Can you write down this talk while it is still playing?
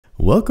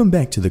Welcome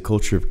back to the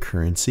Culture of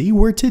Currency,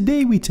 where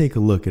today we take a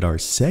look at our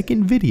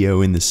second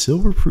video in the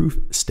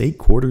Silverproof State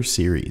Quarter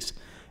series.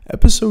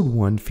 Episode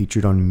 1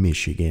 featured on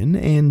Michigan,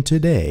 and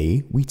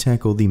today we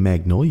tackle the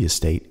Magnolia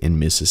State in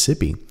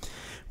Mississippi.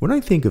 When I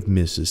think of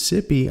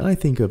Mississippi, I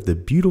think of the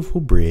beautiful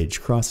bridge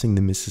crossing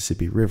the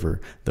Mississippi River,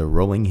 the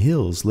rolling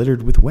hills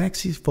littered with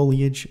waxy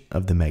foliage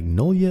of the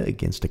magnolia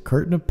against a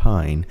curtain of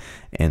pine,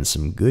 and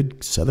some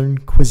good southern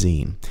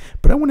cuisine.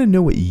 But I want to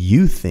know what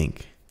you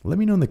think. Let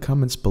me know in the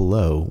comments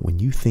below when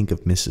you think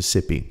of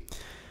Mississippi.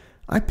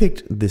 I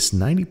picked this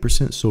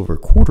 90% silver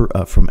quarter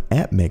up from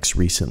APMEX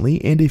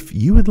recently, and if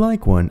you would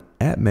like one,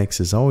 APMEX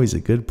is always a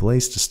good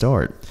place to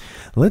start.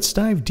 Let's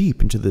dive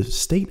deep into the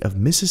state of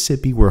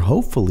Mississippi, where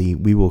hopefully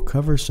we will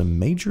cover some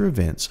major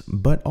events,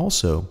 but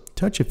also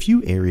touch a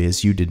few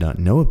areas you did not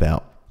know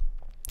about.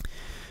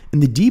 In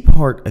the deep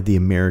heart of the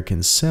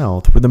American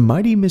South, where the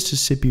mighty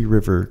Mississippi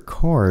River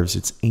carves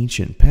its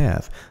ancient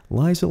path,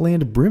 lies a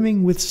land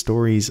brimming with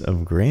stories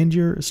of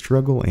grandeur,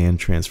 struggle, and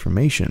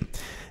transformation.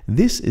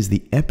 This is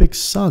the epic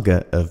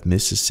saga of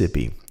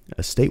Mississippi,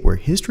 a state where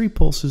history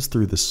pulses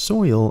through the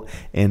soil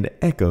and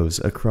echoes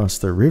across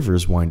the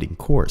river's winding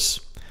course.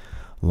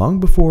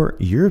 Long before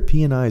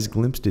European eyes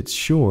glimpsed its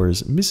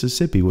shores,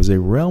 Mississippi was a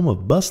realm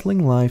of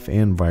bustling life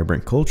and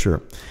vibrant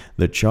culture.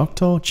 The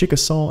Choctaw,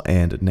 Chickasaw,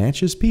 and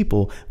Natchez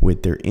people,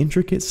 with their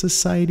intricate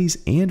societies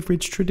and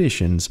rich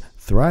traditions,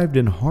 thrived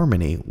in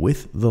harmony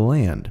with the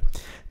land.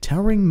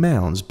 Towering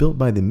mounds built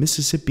by the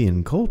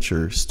Mississippian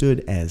culture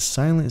stood as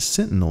silent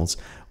sentinels,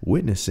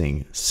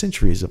 witnessing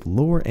centuries of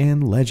lore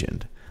and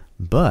legend.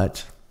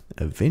 But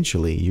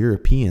eventually,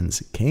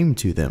 Europeans came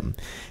to them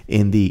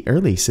in the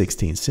early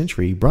 16th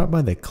century, brought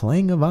by the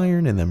clang of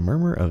iron and the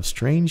murmur of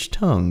strange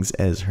tongues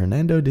as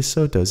Hernando de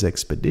Soto's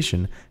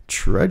expedition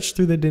trudged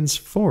through the dense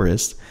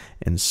forests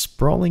and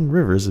sprawling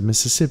rivers of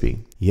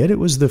Mississippi. Yet it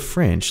was the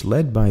French,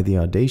 led by the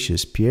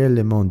audacious Pierre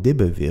Lemont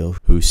d'Iberville,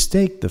 who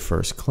staked the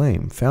first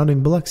claim,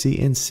 founding Biloxi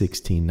in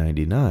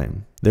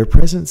 1699. Their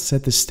presence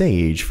set the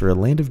stage for a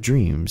land of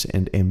dreams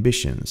and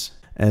ambitions.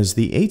 As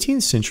the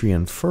 18th century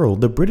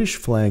unfurled, the British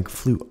flag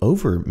flew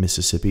over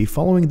Mississippi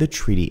following the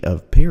Treaty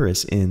of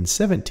Paris in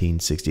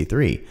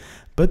 1763.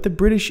 But the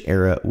British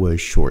era was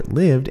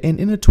short-lived, and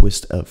in a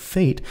twist of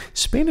fate,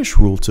 Spanish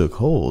rule took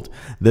hold.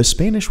 The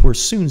Spanish were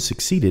soon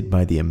succeeded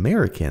by the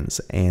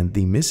Americans, and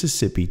the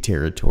Mississippi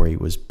Territory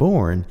was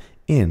born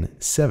in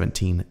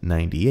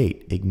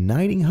 1798,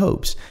 igniting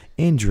hopes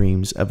and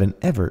dreams of an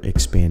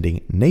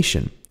ever-expanding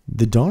nation.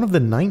 The dawn of the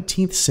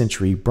 19th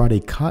century brought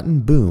a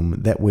cotton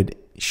boom that would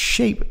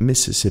shape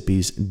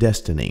Mississippi's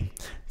destiny.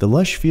 The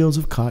lush fields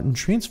of cotton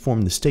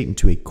transformed the state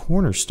into a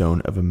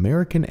cornerstone of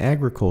American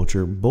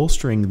agriculture,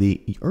 bolstering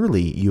the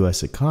early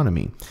U.S.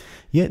 economy.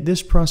 Yet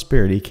this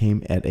prosperity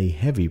came at a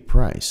heavy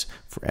price,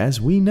 for as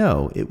we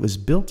know, it was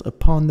built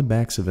upon the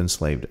backs of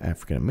enslaved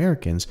African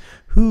Americans,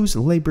 whose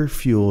labor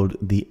fueled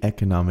the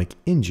economic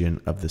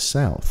engine of the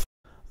South.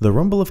 The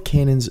rumble of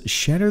cannons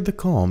shattered the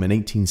calm in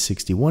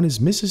 1861 as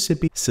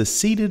Mississippi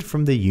seceded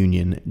from the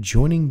Union,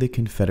 joining the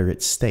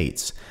Confederate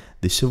States.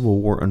 The Civil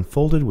War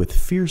unfolded with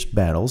fierce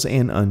battles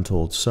and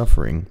untold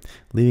suffering,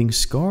 leaving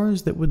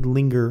scars that would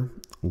linger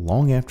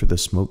long after the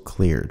smoke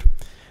cleared.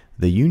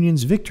 The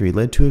Union's victory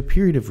led to a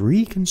period of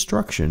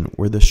reconstruction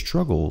where the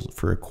struggle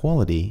for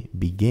equality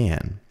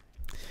began.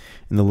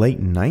 In the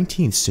late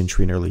 19th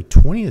century and early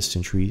 20th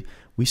century,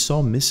 we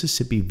saw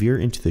Mississippi veer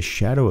into the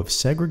shadow of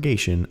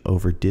segregation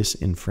over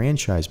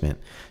disenfranchisement.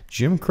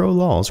 Jim Crow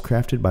laws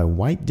crafted by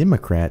white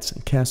Democrats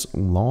cast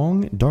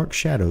long, dark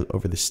shadows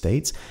over the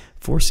states,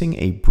 forcing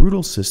a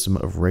brutal system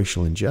of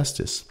racial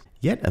injustice.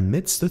 Yet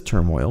amidst the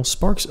turmoil,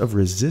 sparks of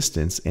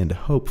resistance and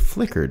hope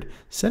flickered,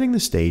 setting the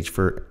stage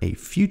for a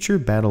future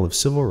battle of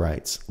civil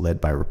rights led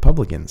by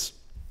Republicans.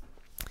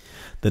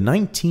 The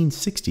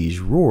 1960s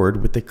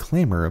roared with the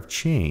clamor of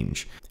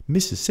change.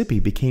 Mississippi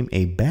became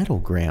a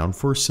battleground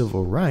for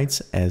civil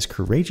rights as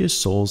courageous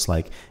souls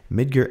like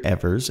Medgar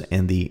Evers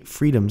and the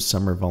Freedom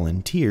Summer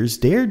Volunteers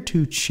dared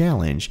to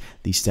challenge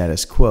the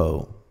status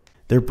quo.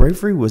 Their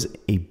bravery was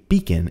a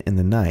beacon in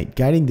the night,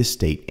 guiding the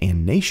state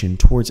and nation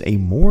towards a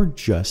more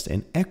just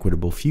and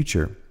equitable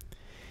future.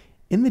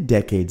 In the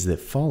decades that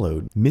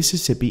followed,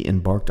 Mississippi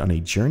embarked on a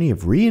journey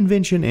of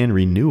reinvention and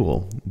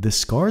renewal. The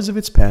scars of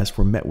its past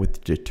were met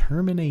with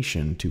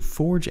determination to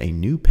forge a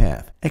new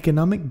path.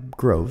 Economic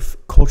growth,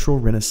 cultural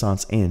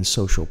renaissance, and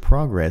social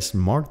progress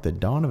marked the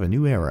dawn of a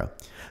new era.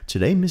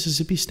 Today,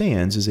 Mississippi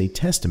stands as a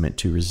testament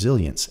to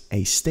resilience,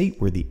 a state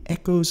where the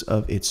echoes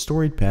of its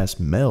storied past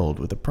meld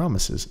with the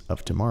promises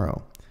of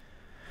tomorrow.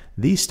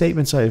 These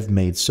statements I have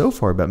made so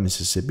far about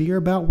Mississippi are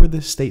about where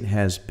the state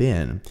has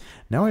been.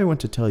 Now I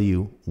want to tell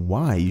you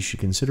why you should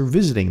consider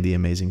visiting the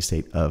amazing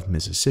state of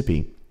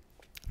Mississippi.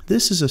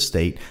 This is a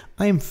state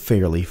I am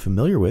fairly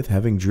familiar with,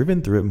 having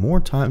driven through it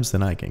more times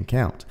than I can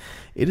count.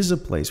 It is a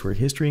place where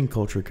history and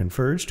culture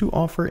converge to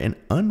offer an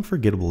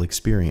unforgettable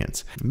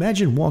experience.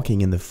 Imagine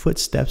walking in the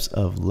footsteps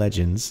of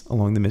legends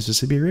along the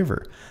Mississippi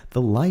River,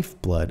 the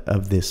lifeblood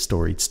of this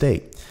storied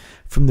state.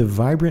 From the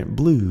vibrant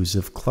blues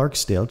of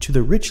Clarksdale to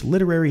the rich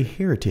literary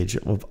heritage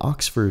of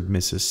Oxford,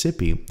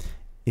 Mississippi,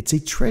 it's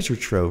a treasure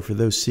trove for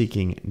those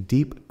seeking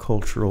deep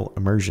cultural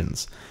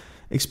immersions.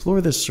 Explore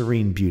the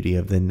serene beauty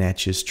of the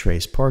Natchez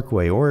Trace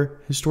Parkway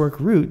or historic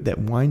route that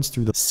winds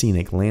through the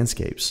scenic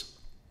landscapes.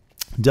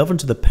 Delve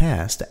into the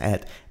past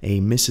at a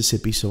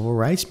Mississippi Civil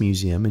Rights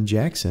Museum in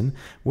Jackson,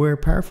 where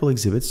powerful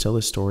exhibits tell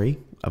the story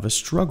of a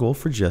struggle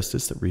for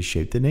justice that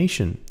reshaped the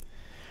nation.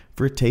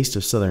 For a taste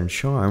of Southern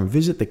charm,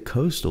 visit the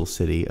coastal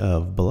city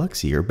of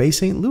Biloxi or Bay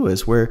St.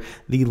 Louis, where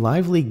the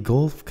lively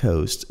Gulf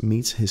Coast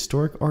meets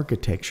historic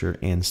architecture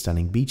and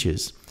stunning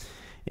beaches.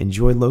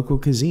 Enjoy local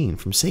cuisine,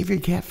 from savory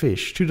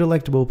catfish to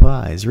delectable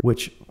pies,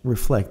 which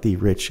reflect the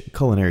rich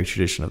culinary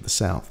tradition of the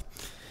South.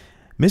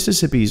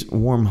 Mississippi's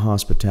warm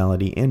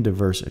hospitality and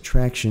diverse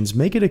attractions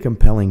make it a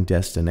compelling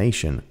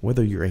destination.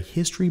 Whether you're a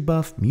history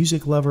buff,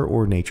 music lover,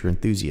 or nature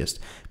enthusiast,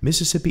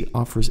 Mississippi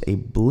offers a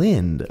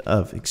blend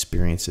of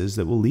experiences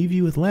that will leave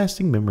you with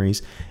lasting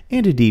memories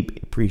and a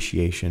deep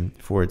appreciation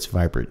for its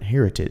vibrant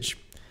heritage.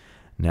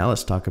 Now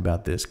let's talk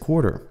about this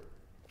quarter.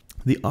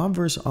 The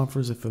obverse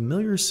offers a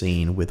familiar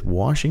scene with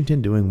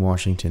Washington doing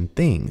Washington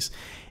things.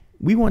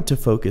 We want to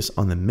focus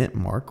on the mint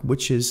mark,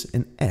 which is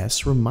an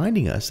S,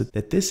 reminding us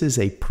that this is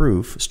a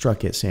proof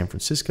struck at San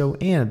Francisco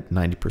and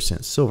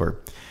 90%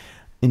 silver.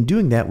 In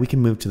doing that, we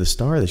can move to the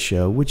star of the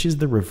show, which is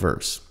the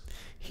reverse.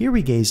 Here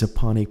we gaze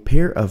upon a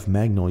pair of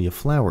magnolia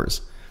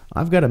flowers.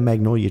 I've got a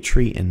magnolia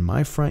tree in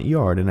my front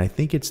yard, and I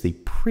think it's the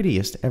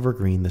prettiest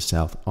evergreen the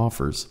South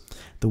offers.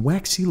 The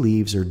waxy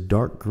leaves are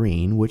dark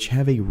green, which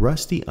have a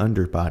rusty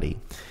underbody.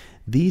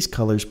 These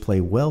colors play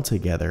well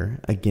together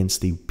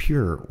against the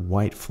pure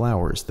white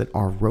flowers that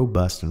are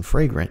robust and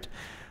fragrant.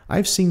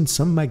 I've seen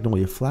some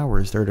magnolia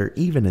flowers that are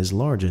even as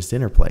large as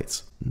dinner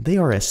plates. They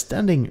are a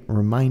stunning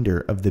reminder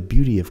of the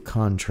beauty of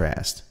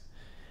contrast.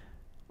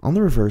 On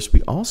the reverse,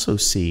 we also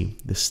see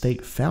the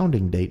state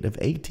founding date of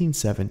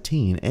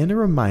 1817 and a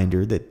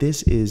reminder that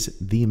this is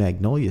the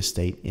Magnolia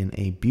State in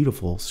a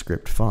beautiful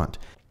script font.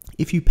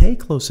 If you pay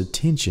close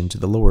attention to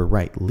the lower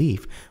right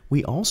leaf,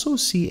 we also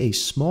see a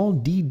small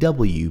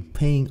DW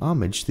paying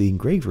homage to the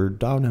engraver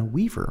Donna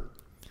Weaver.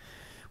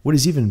 What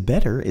is even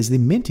better is the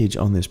mintage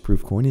on this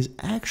proof coin is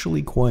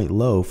actually quite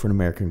low for an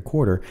American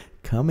quarter,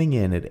 coming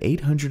in at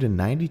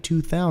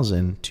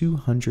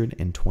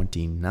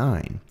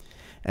 892,229.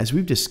 As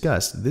we've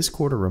discussed, this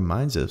quarter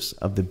reminds us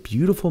of the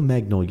beautiful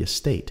Magnolia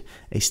State,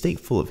 a state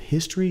full of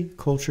history,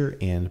 culture,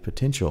 and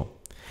potential.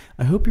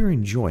 I hope you're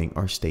enjoying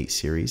our state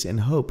series and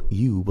hope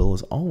you will,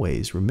 as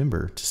always,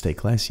 remember to stay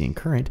classy and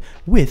current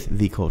with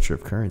the culture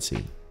of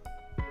currency.